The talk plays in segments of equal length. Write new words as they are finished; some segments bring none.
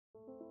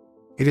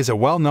It is a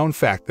well-known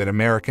fact that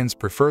Americans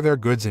prefer their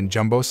goods in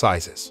jumbo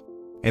sizes.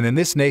 And in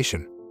this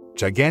nation,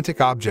 gigantic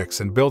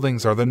objects and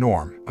buildings are the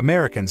norm.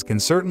 Americans can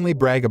certainly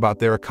brag about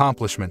their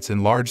accomplishments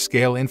in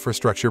large-scale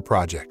infrastructure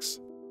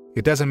projects.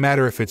 It doesn't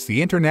matter if it's the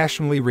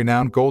internationally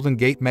renowned Golden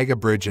Gate Mega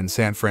Bridge in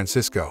San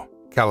Francisco,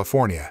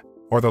 California,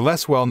 or the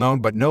less well-known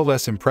but no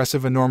less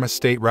impressive enormous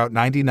State Route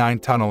 99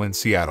 tunnel in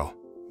Seattle,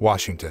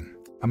 Washington.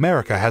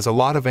 America has a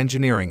lot of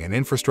engineering and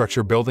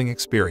infrastructure building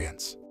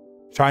experience.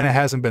 China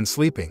hasn't been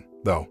sleeping,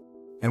 though,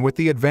 and with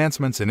the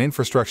advancements in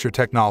infrastructure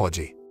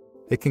technology,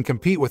 it can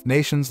compete with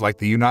nations like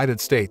the United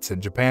States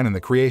and Japan in the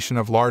creation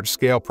of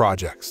large-scale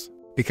projects.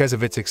 Because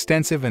of its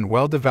extensive and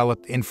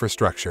well-developed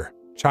infrastructure,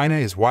 China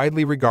is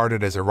widely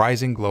regarded as a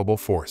rising global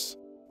force.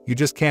 You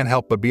just can't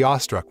help but be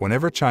awestruck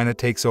whenever China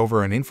takes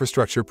over an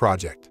infrastructure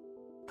project.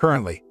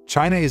 Currently,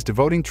 China is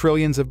devoting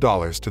trillions of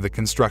dollars to the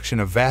construction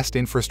of vast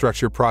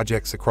infrastructure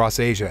projects across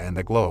Asia and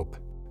the globe.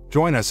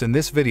 Join us in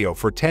this video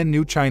for 10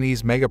 new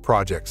Chinese mega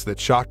projects that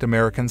shocked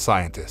American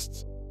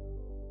scientists.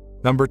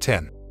 Number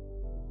 10.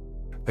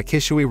 The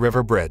Kishui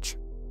River Bridge.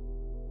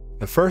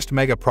 The first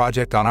mega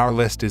project on our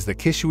list is the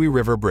Kishui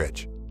River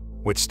Bridge,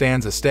 which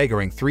stands a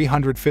staggering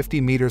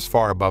 350 meters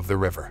far above the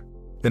river.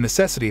 The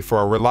necessity for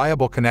a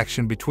reliable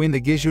connection between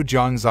the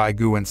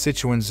Guizhou-Jiangzhaigu and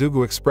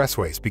Sichuan-Zhugu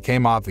expressways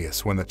became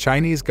obvious when the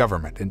Chinese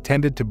government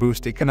intended to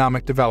boost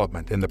economic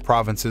development in the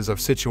provinces of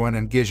Sichuan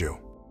and Guizhou.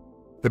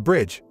 The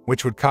bridge,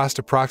 which would cost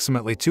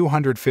approximately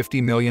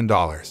 $250 million,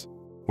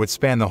 would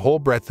span the whole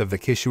breadth of the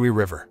Kishui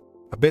River,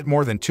 a bit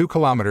more than 2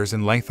 kilometers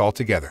in length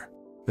altogether.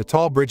 The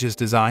tall bridge's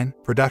design,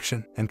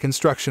 production, and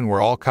construction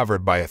were all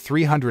covered by a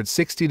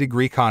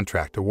 360-degree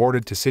contract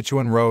awarded to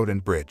Sichuan Road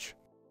and Bridge.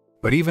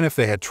 But even if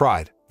they had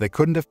tried, they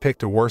couldn't have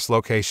picked a worse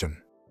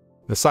location.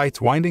 The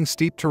site's winding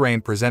steep terrain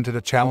presented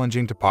a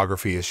challenging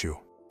topography issue.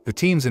 The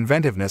team's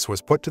inventiveness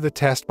was put to the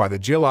test by the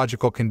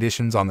geological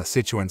conditions on the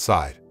Sichuan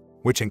side,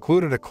 which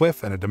included a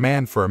cliff and a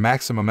demand for a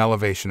maximum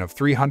elevation of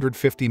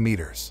 350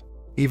 meters.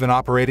 Even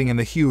operating in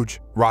the huge,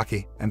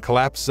 rocky, and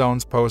collapsed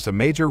zones posed a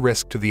major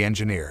risk to the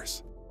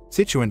engineers.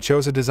 Sichuan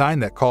chose a design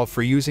that called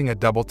for using a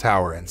double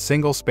tower and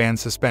single-span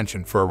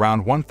suspension for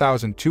around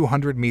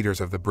 1,200 meters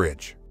of the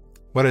bridge.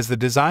 But as the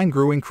design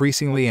grew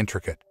increasingly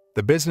intricate,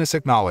 the business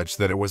acknowledged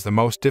that it was the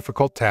most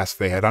difficult task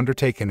they had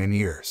undertaken in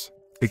years.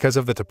 Because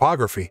of the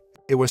topography,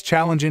 it was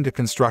challenging to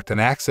construct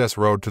an access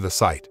road to the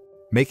site,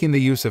 making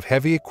the use of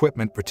heavy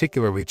equipment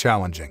particularly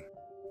challenging.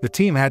 The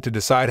team had to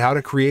decide how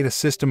to create a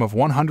system of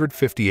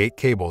 158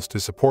 cables to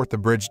support the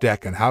bridge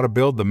deck and how to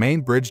build the main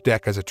bridge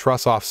deck as a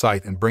truss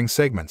off-site and bring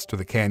segments to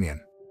the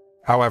canyon.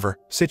 However,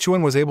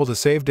 Sichuan was able to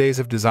save days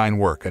of design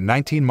work and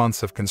 19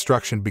 months of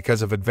construction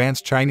because of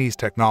advanced Chinese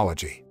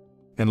technology.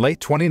 In late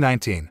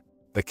 2019,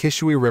 the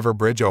Kishui River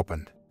Bridge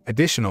opened.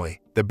 Additionally,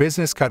 the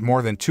business cut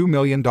more than $2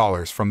 million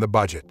from the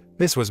budget.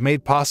 This was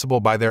made possible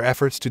by their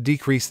efforts to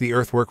decrease the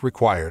earthwork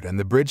required and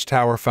the bridge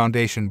tower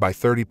foundation by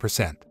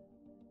 30%.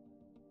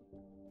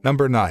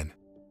 Number 9.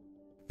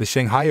 The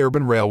Shanghai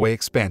Urban Railway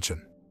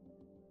Expansion.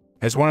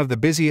 As one of the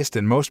busiest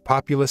and most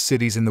populous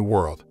cities in the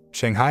world,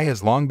 Shanghai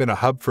has long been a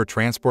hub for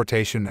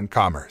transportation and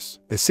commerce.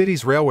 The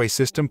city's railway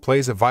system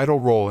plays a vital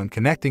role in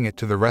connecting it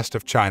to the rest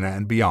of China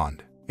and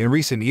beyond. In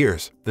recent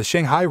years, the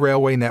Shanghai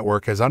railway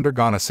network has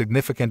undergone a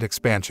significant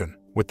expansion,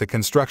 with the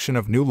construction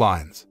of new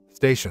lines,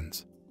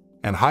 stations,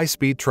 and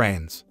high-speed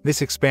trains.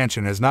 This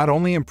expansion has not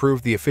only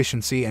improved the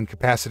efficiency and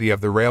capacity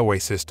of the railway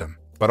system,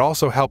 but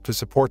also helped to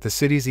support the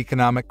city's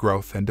economic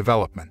growth and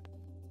development.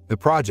 The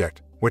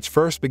project, which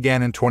first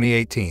began in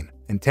 2018,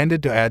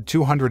 intended to add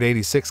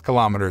 286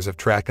 kilometers of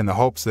track in the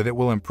hopes that it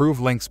will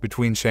improve links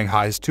between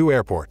Shanghai's 2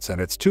 airports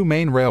and its 2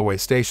 main railway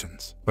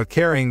stations. But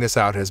carrying this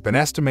out has been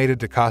estimated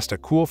to cost a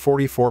cool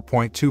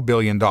 $44.2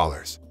 billion,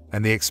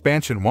 and the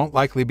expansion won't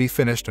likely be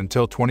finished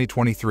until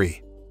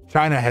 2023.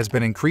 China has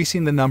been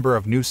increasing the number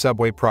of new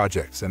subway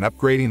projects and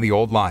upgrading the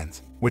old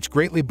lines, which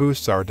greatly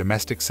boosts our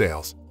domestic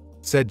sales,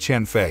 said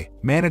Chen Fei,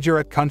 manager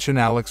at Kunshan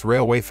Alex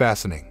Railway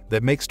Fastening,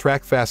 that makes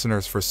track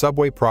fasteners for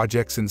subway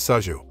projects in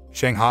Suzhou,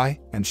 Shanghai,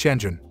 and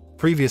Shenzhen.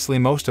 Previously,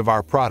 most of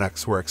our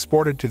products were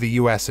exported to the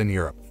US and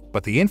Europe,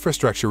 but the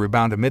infrastructure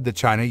rebound amid the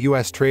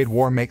China-US trade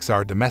war makes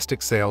our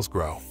domestic sales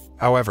grow.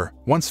 However,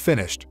 once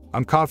finished,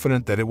 I'm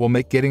confident that it will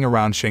make getting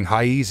around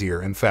Shanghai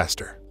easier and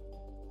faster.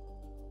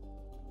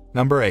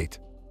 Number 8.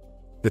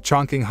 The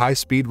Chongqing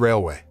High-Speed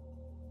Railway.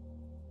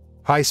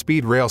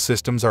 High-speed rail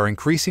systems are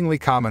increasingly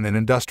common in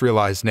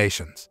industrialized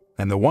nations,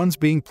 and the ones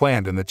being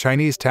planned in the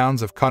Chinese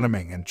towns of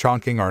Kunming and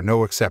Chongqing are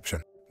no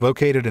exception.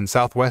 Located in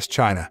southwest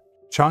China,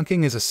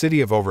 Chongqing is a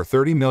city of over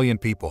 30 million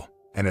people,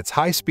 and its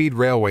high-speed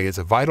railway is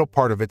a vital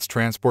part of its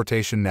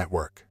transportation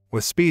network.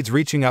 With speeds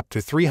reaching up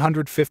to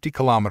 350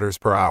 kilometers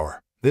per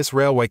hour, this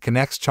railway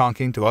connects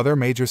Chongqing to other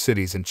major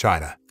cities in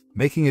China,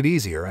 making it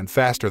easier and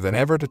faster than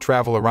ever to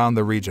travel around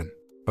the region.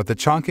 But the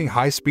Chongqing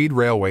High-Speed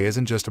Railway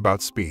isn't just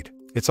about speed.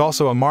 It's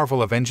also a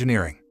marvel of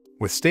engineering,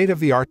 with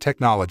state-of-the-art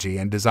technology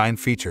and design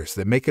features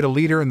that make it a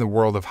leader in the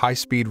world of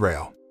high-speed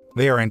rail.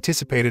 They are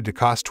anticipated to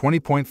cost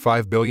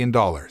 $20.5 billion.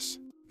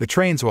 The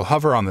trains will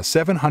hover on the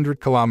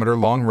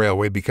 700-kilometer-long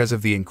railway because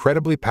of the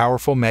incredibly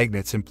powerful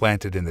magnets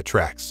implanted in the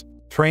tracks.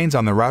 Trains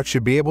on the route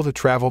should be able to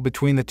travel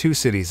between the two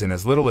cities in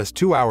as little as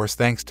 2 hours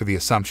thanks to the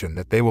assumption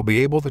that they will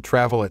be able to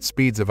travel at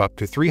speeds of up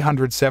to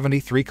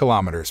 373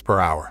 kilometers per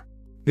hour.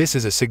 This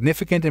is a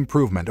significant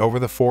improvement over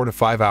the 4 to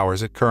 5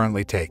 hours it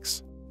currently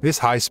takes. This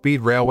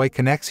high-speed railway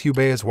connects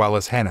Hubei as well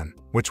as Henan,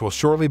 which will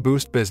surely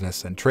boost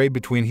business and trade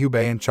between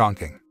Hubei and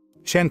Chongqing.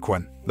 Shen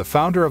Kun, the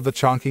founder of the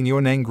Chongqing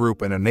Yuanneng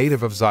Group and a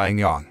native of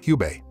Zhongyang,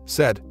 Hubei,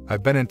 said,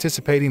 "I've been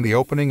anticipating the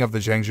opening of the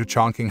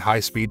Zhengzhou-Chongqing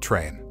high-speed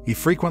train." He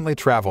frequently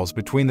travels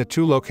between the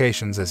two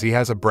locations as he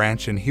has a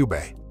branch in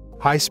Hubei.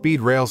 High-speed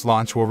rail's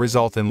launch will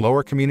result in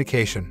lower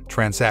communication,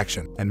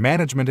 transaction, and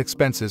management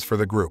expenses for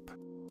the group.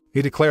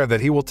 He declared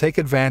that he will take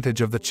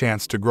advantage of the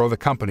chance to grow the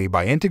company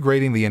by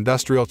integrating the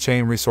industrial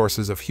chain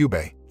resources of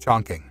Hubei,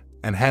 Chongqing,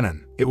 and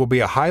Henan. It will be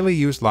a highly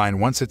used line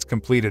once it's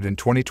completed in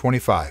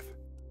 2025.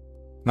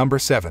 Number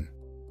 7.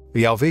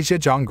 The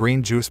Alvezhijiang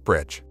Green Juice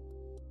Bridge.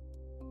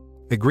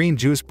 The Green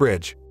Juice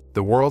Bridge,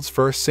 the world's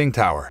first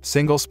Sing-Tower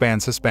single-span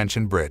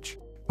suspension bridge.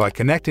 By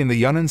connecting the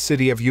Yunnan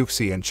city of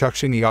Yuxi and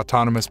Chuxingyi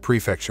Autonomous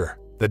Prefecture,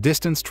 the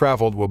distance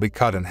traveled will be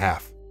cut in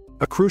half.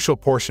 A crucial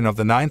portion of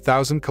the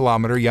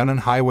 9,000-kilometer Yunnan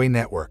highway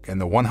network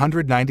and the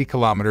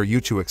 190-kilometer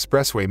Yuchu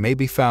Expressway may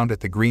be found at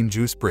the Green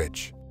Juice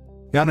Bridge.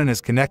 Yunnan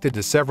is connected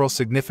to several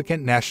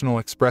significant national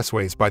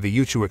expressways by the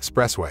Yuchu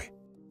Expressway,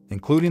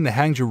 including the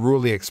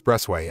Hangzhou-Ruili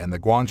Expressway and the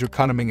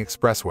Guangzhou-Kunming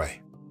Expressway.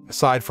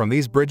 Aside from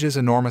these bridges'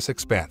 enormous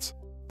expanse,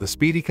 the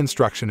speedy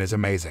construction is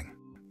amazing.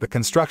 The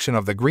construction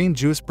of the Green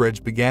Juice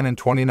Bridge began in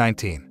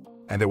 2019,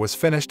 and it was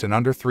finished in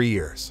under 3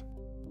 years.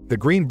 The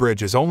Green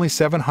Bridge is only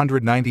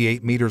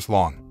 798 meters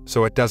long,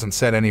 so it doesn't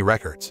set any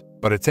records,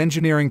 but its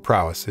engineering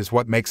prowess is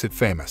what makes it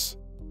famous.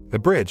 The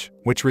bridge,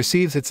 which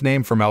receives its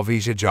name from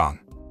Alvezhijiang,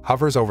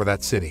 hovers over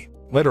that city.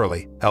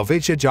 Literally,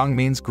 Alvezhijiang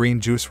means Green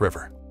Juice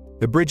River.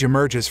 The bridge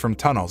emerges from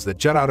tunnels that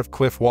jut out of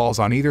cliff walls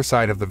on either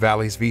side of the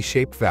valley's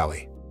V-shaped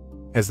valley.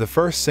 As the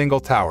first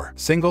single-tower,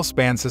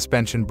 single-span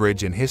suspension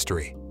bridge in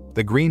history,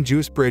 the Green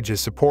Juice Bridge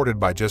is supported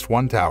by just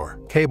one tower.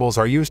 Cables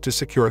are used to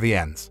secure the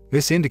ends.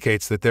 This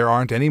indicates that there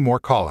aren't any more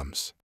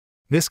columns.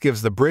 This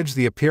gives the bridge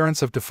the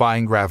appearance of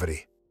defying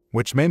gravity,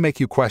 which may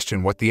make you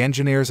question what the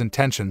engineers'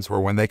 intentions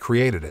were when they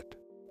created it.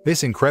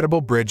 This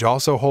incredible bridge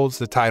also holds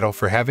the title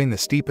for having the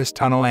steepest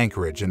tunnel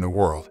anchorage in the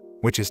world,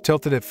 which is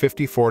tilted at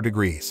 54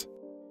 degrees.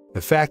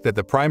 The fact that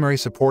the primary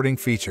supporting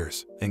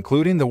features,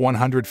 including the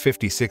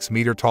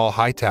 156-meter-tall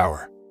high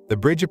tower, the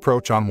bridge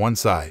approach on one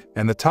side,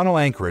 and the tunnel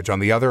anchorage on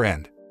the other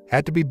end,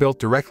 had to be built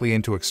directly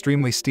into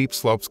extremely steep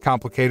slopes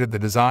complicated the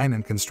design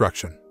and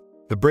construction.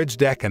 The bridge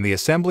deck and the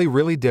assembly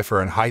really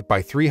differ in height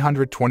by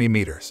 320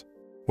 meters,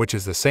 which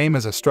is the same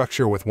as a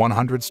structure with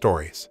 100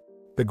 stories.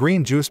 The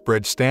Green Juice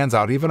Bridge stands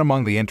out even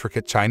among the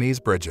intricate Chinese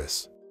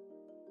bridges.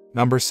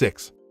 Number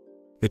 6.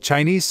 The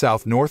Chinese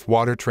South-North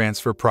Water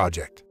Transfer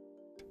Project.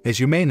 As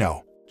you may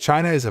know,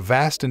 China is a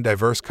vast and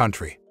diverse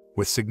country,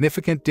 with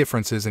significant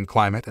differences in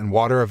climate and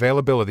water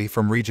availability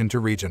from region to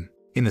region.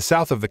 In the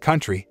south of the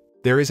country,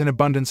 there is an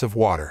abundance of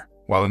water,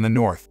 while in the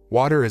north,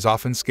 water is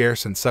often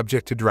scarce and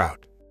subject to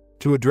drought.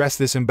 To address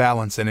this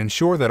imbalance and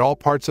ensure that all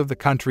parts of the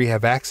country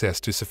have access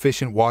to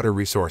sufficient water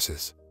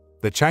resources,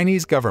 the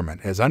Chinese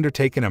government has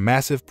undertaken a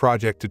massive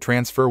project to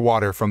transfer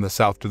water from the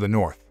south to the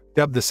north.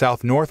 Dubbed the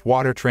South-North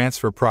Water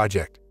Transfer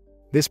Project,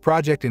 this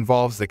project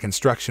involves the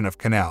construction of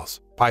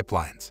canals,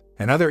 pipelines,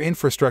 and other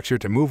infrastructure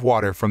to move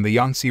water from the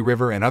Yangtze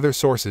River and other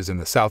sources in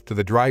the south to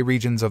the dry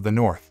regions of the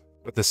north.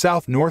 But the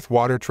South-North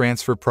Water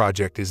Transfer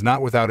Project is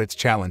not without its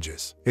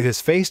challenges. It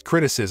has faced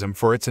criticism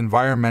for its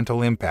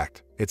environmental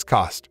impact, its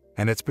cost,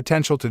 and its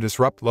potential to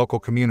disrupt local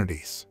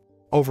communities.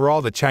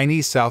 Overall, the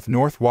Chinese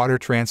South-North Water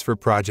Transfer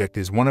Project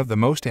is one of the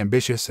most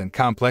ambitious and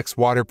complex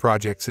water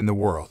projects in the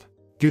world.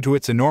 Due to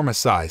its enormous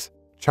size,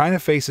 China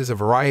faces a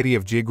variety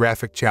of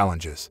geographic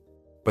challenges,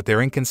 but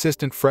their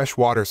inconsistent fresh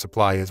water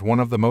supply is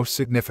one of the most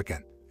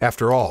significant.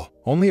 After all,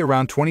 only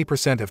around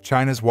 20% of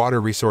China's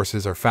water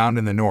resources are found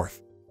in the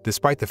north,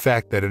 despite the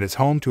fact that it is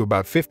home to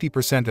about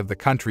 50% of the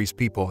country's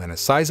people and a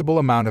sizable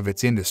amount of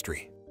its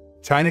industry.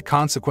 China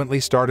consequently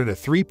started a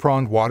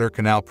three-pronged water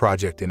canal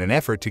project in an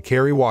effort to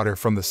carry water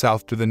from the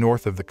south to the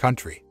north of the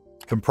country,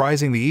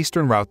 comprising the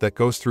eastern route that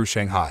goes through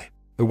Shanghai,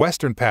 the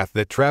western path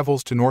that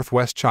travels to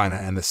northwest China,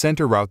 and the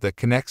center route that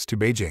connects to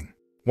Beijing.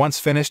 Once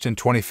finished in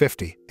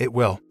 2050,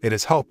 it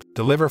is hoped,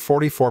 deliver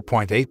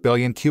 44.8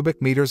 billion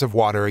cubic meters of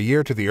water a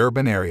year to the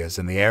urban areas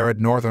in the arid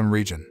northern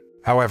region.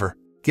 However,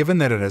 given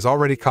that it has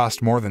already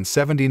cost more than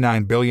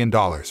 $79 billion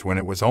when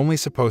it was only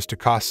supposed to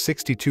cost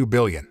 $62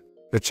 billion,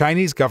 the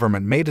Chinese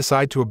government may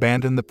decide to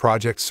abandon the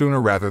project sooner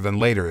rather than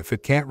later if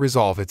it can't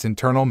resolve its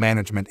internal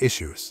management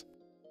issues.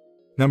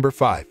 Number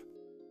 5.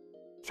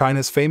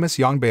 China's famous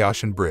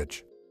Yangbeishan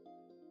Bridge.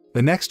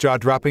 The next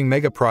jaw-dropping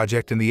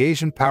mega-project in the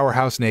Asian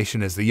powerhouse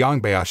nation is the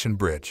Yangbeishan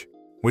Bridge,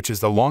 which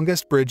is the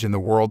longest bridge in the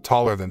world,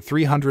 taller than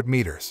 300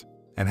 meters,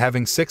 and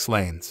having 6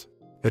 lanes.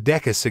 The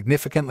deck is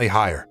significantly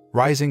higher,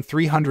 rising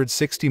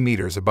 360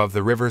 meters above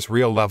the river's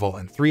real level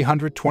and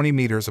 320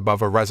 meters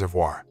above a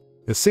reservoir.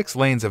 The 6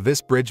 lanes of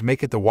this bridge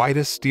make it the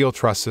widest steel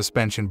truss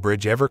suspension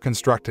bridge ever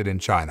constructed in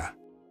China.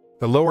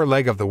 The lower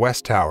leg of the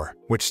West Tower,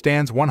 which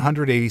stands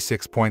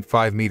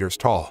 186.5 meters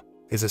tall,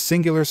 is a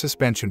singular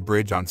suspension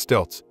bridge on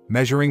stilts,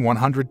 measuring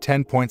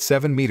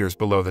 110.7 meters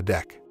below the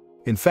deck.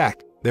 In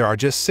fact, there are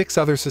just 6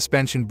 other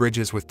suspension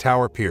bridges with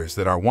tower piers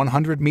that are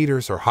 100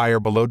 meters or higher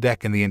below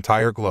deck in the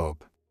entire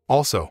globe.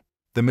 Also,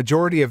 the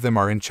majority of them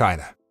are in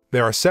China.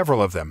 There are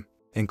several of them,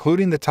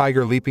 including the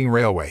Tiger Leaping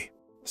Railway,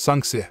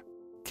 Sungsi,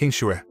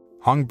 Qingshui,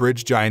 Hong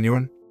Bridge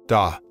Jianyuan,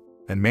 Da,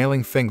 and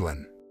Meiling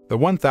Finglin. The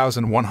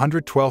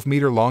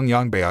 1,112-meter-long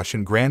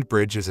Yangbaoshan Grand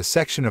Bridge is a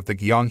section of the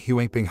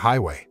Guiyang-Huangping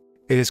Highway.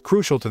 It is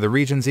crucial to the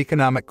region's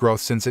economic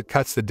growth since it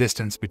cuts the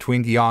distance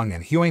between Guiyang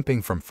and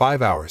Huangping from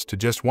 5 hours to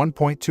just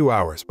 1.2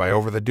 hours by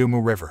over the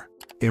Dumu River.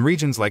 In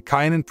regions like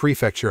Kainan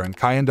Prefecture and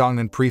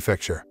Kayandongnan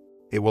Prefecture,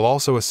 it will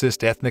also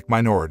assist ethnic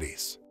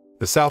minorities.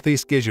 The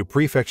Southeast Guizhou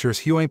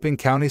Prefecture's Huangping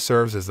County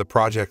serves as the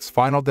project's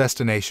final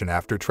destination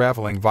after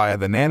traveling via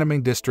the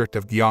Nanning District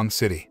of Guiyang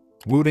City,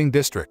 Wuding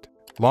District,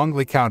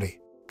 Longli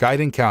County,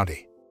 Guiding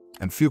County,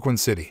 and Fuquan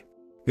City.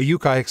 The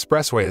Yukai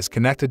Expressway is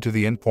connected to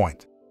the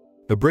endpoint.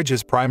 The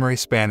bridge's primary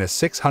span is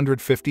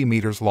 650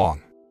 meters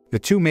long. The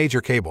 2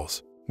 major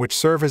cables, which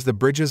serve as the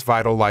bridge's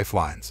vital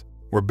lifelines,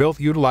 were built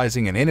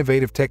utilizing an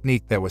innovative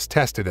technique that was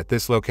tested at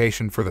this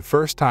location for the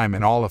first time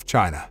in all of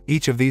China.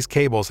 Each of these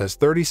cables has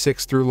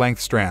 36 through-length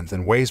strands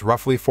and weighs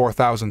roughly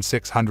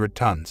 4,600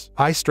 tons.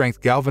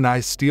 High-strength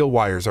galvanized steel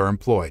wires are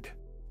employed.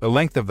 The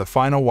length of the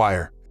final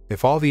wire,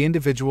 if all the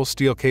individual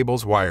steel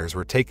cable's wires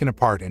were taken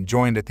apart and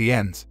joined at the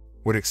ends,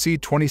 would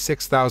exceed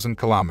 26,000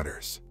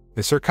 kilometers.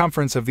 The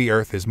circumference of the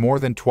Earth is more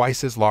than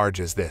twice as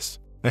large as this.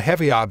 The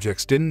heavy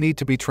objects didn't need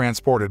to be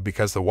transported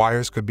because the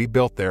wires could be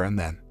built there and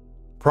then.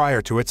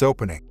 Prior to its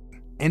opening,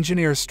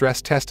 engineers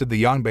stress-tested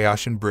the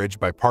Yangbaoshan Bridge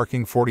by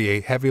parking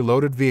 48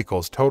 heavy-loaded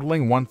vehicles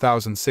totaling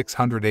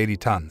 1,680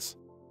 tons.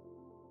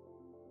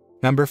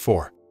 Number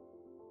 4.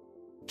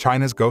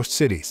 China's Ghost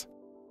Cities.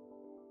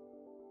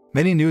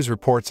 Many news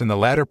reports in the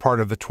latter part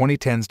of the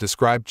 2010s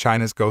described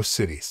China's ghost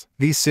cities.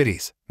 These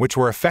cities, which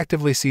were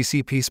effectively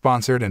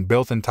CCP-sponsored and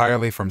built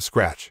entirely from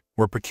scratch,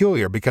 were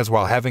peculiar because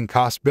while having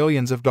cost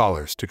billions of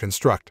dollars to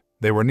construct,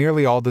 they were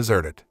nearly all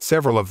deserted.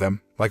 Several of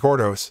them, like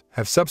Ordos,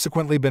 have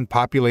subsequently been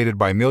populated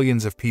by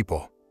millions of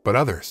people, but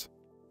others,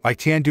 like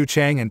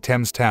Tianduchang and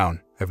Thames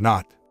Town, have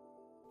not.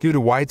 Due to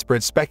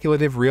widespread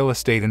speculative real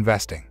estate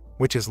investing,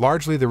 which is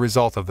largely the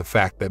result of the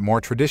fact that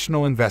more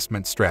traditional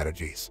investment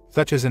strategies,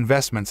 such as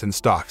investments in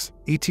stocks,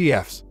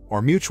 ETFs,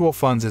 or mutual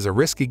funds is a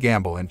risky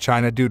gamble in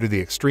China due to the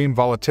extreme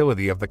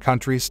volatility of the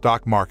country's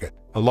stock market.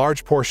 A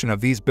large portion of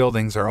these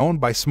buildings are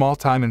owned by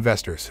small-time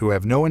investors who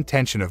have no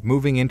intention of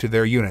moving into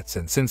their units,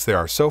 and since there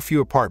are so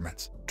few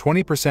apartments,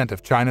 20%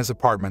 of China's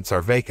apartments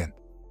are vacant.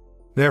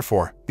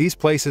 Therefore, these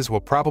places will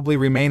probably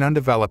remain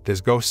undeveloped as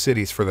ghost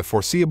cities for the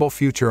foreseeable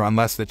future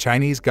unless the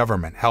Chinese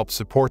government helps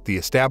support the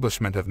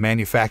establishment of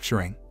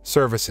manufacturing,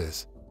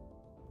 services,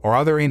 or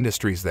other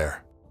industries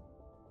there.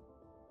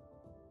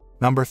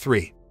 Number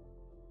 3.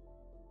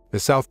 The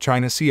South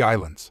China Sea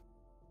Islands.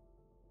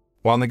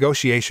 While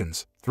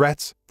negotiations,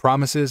 threats,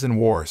 promises, and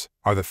wars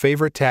are the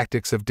favorite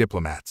tactics of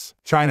diplomats,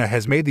 China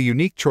has made the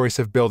unique choice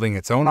of building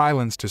its own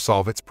islands to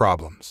solve its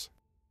problems.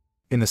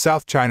 In the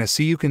South China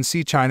Sea, you can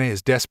see China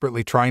is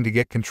desperately trying to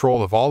get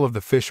control of all of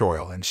the fish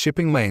oil and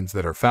shipping lanes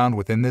that are found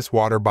within this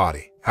water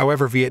body.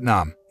 However,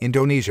 Vietnam,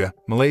 Indonesia,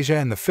 Malaysia,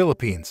 and the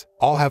Philippines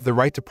all have the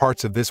right to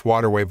parts of this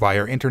waterway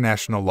via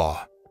international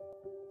law.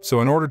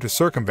 So in order to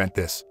circumvent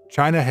this,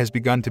 China has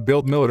begun to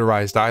build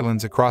militarized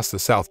islands across the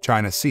South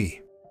China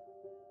Sea.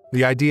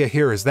 The idea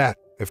here is that,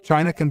 if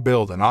China can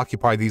build and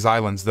occupy these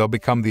islands, they'll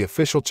become the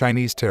official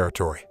Chinese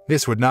territory.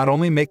 This would not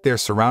only make their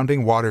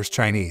surrounding waters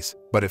Chinese,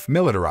 but if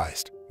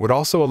militarized, would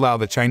also allow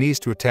the Chinese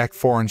to attack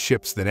foreign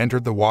ships that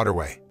entered the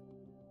waterway.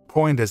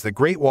 Coined as the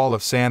Great Wall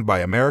of Sand by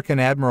American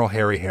Admiral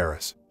Harry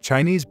Harris,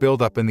 Chinese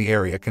buildup in the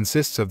area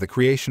consists of the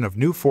creation of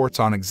new forts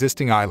on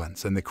existing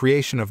islands and the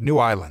creation of new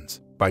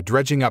islands, by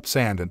dredging up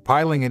sand and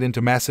piling it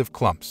into massive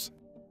clumps.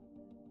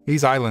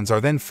 These islands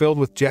are then filled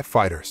with jet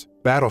fighters,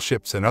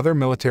 battleships, and other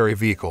military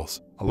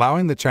vehicles,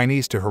 allowing the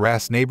Chinese to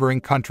harass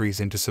neighboring countries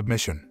into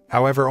submission.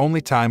 However,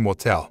 only time will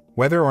tell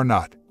whether or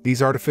not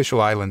these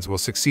artificial islands will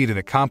succeed in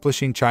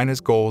accomplishing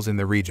China's goals in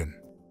the region.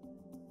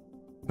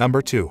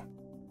 Number 2.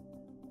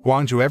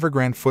 Guangzhou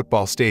Evergrande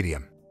Football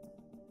Stadium.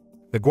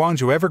 The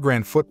Guangzhou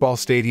Evergrande Football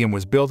Stadium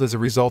was built as a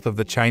result of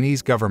the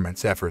Chinese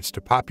government's efforts to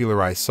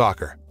popularize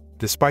soccer,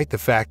 despite the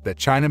fact that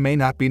China may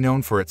not be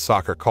known for its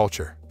soccer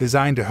culture.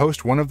 Designed to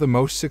host one of the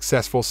most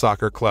successful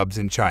soccer clubs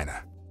in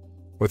China.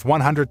 With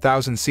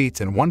 100,000 seats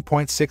and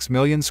 1.6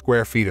 million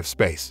square feet of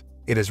space,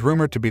 it is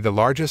rumored to be the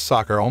largest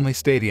soccer-only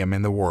stadium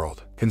in the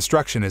world.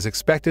 Construction is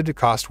expected to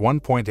cost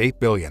 $1.8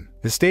 billion.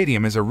 The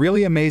stadium is a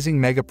really amazing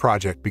mega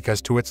project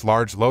because to its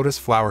large lotus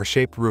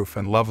flower-shaped roof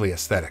and lovely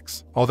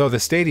aesthetics. Although the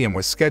stadium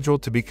was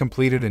scheduled to be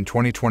completed in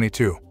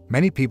 2022,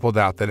 many people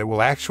doubt that it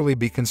will actually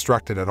be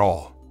constructed at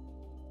all.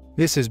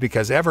 This is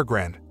because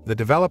Evergrande, the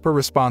developer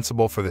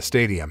responsible for the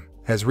stadium,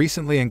 has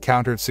recently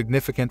encountered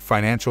significant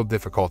financial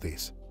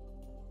difficulties,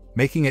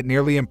 making it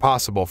nearly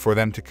impossible for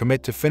them to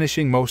commit to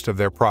finishing most of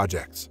their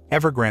projects.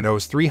 Evergrande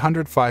owes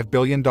 $305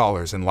 billion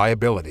in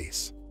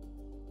liabilities.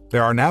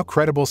 There are now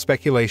credible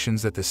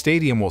speculations that the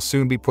stadium will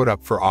soon be put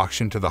up for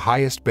auction to the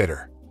highest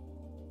bidder,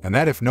 and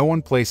that if no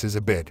one places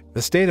a bid,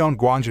 the state-owned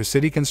Guangzhou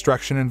City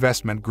Construction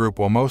Investment Group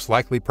will most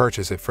likely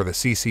purchase it for the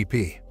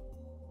CCP.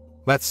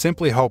 Let's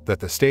simply hope that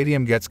the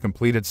stadium gets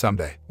completed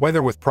someday,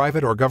 whether with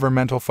private or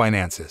governmental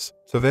finances,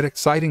 so that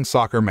exciting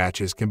soccer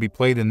matches can be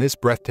played in this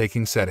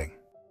breathtaking setting.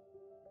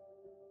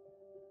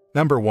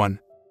 Number 1.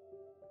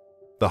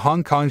 The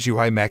Hong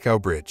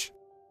Kong-Zhuhai-Macau Bridge.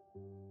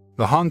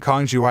 The Hong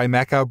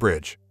Kong-Zhuhai-Macau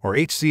Bridge, or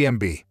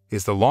HCMB,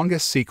 is the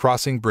longest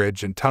sea-crossing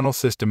bridge and tunnel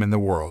system in the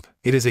world.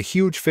 It is a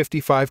huge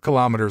 55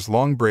 kilometers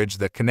long bridge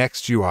that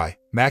connects Zhuhai,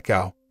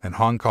 Macau, and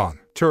Hong Kong.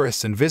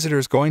 Tourists and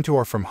visitors going to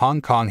or from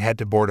Hong Kong had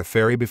to board a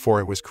ferry before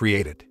it was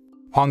created.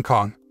 Hong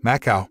Kong,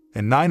 Macau,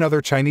 and 9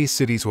 other Chinese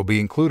cities will be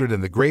included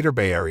in the Greater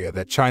Bay Area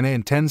that China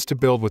intends to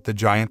build with the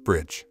giant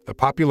bridge. The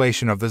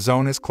population of the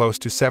zone is close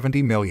to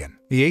 70 million.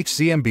 The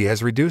HCMB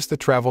has reduced the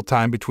travel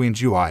time between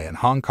Zhuhai and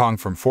Hong Kong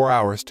from 4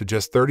 hours to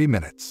just 30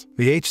 minutes.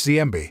 The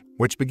HCMB,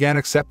 which began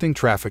accepting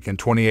traffic in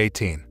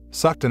 2018,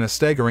 sucked in a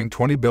staggering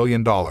 $20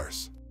 billion.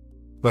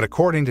 But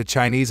according to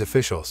Chinese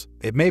officials,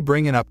 it may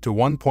bring in up to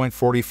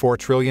 $1.44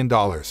 trillion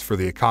for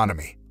the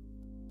economy,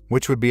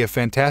 which would be a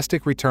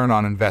fantastic return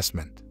on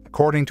investment.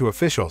 According to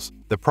officials,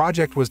 the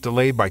project was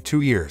delayed by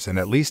 2 years and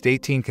at least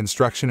 18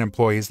 construction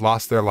employees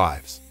lost their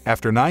lives.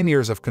 After 9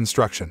 years of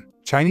construction,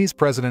 Chinese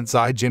President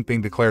Xi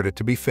Jinping declared it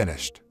to be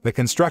finished. The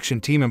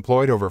construction team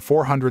employed over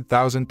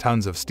 400,000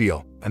 tons of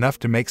steel, enough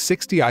to make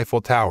 60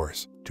 Eiffel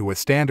Towers, to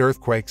withstand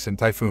earthquakes and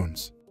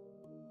typhoons.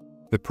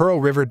 The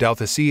Pearl River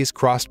Delta Sea is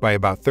crossed by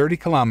about 30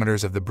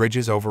 kilometers of the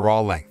bridge's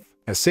overall length.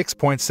 A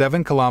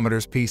 6.7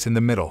 kilometers piece in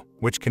the middle,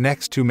 which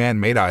connects 2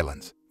 man-made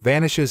islands,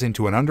 vanishes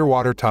into an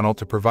underwater tunnel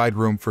to provide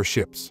room for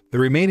ships. The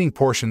remaining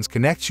portions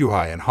connect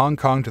Zhuhai and Hong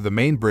Kong to the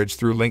main bridge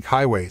through link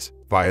highways,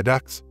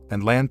 viaducts,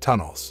 and land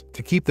tunnels.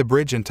 To keep the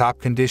bridge in top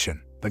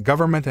condition, the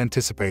government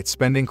anticipates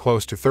spending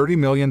close to $30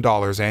 million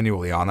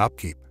annually on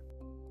upkeep.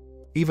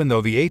 Even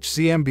though the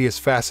HCMB is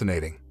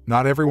fascinating,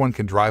 not everyone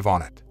can drive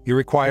on it. You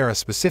require a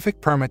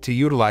specific permit to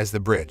utilize the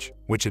bridge,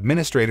 which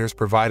administrators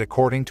provide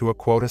according to a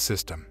quota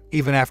system.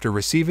 Even after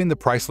receiving the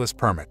priceless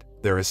permit,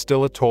 there is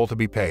still a toll to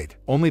be paid.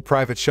 Only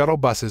private shuttle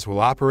buses will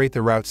operate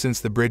the route since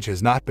the bridge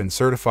has not been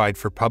certified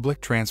for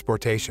public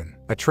transportation.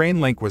 A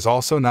train link was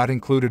also not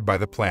included by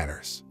the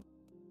planners.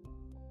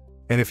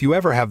 And if you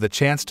ever have the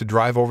chance to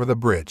drive over the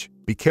bridge,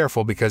 be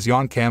careful because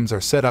yawn cams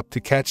are set up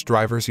to catch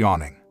drivers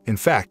yawning. In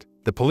fact,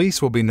 the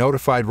police will be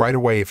notified right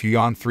away if you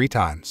yawn 3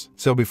 times.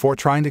 So before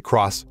trying to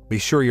cross, be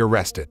sure you're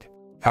rested.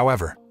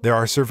 However, there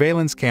are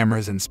surveillance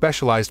cameras and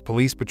specialized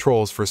police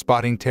patrols for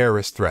spotting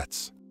terrorist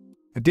threats.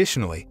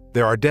 Additionally,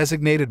 there are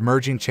designated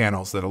merging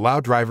channels that allow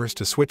drivers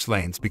to switch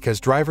lanes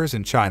because drivers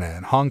in China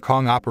and Hong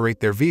Kong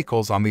operate their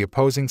vehicles on the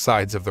opposing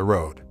sides of the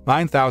road.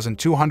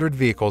 9,200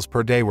 vehicles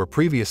per day were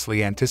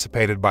previously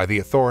anticipated by the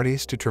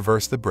authorities to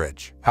traverse the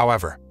bridge.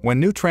 However, when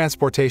new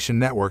transportation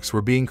networks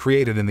were being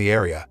created in the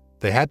area,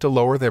 they had to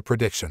lower their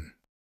prediction.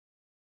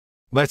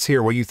 Let's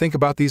hear what you think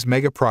about these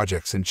mega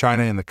projects in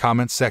China in the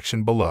comments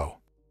section below.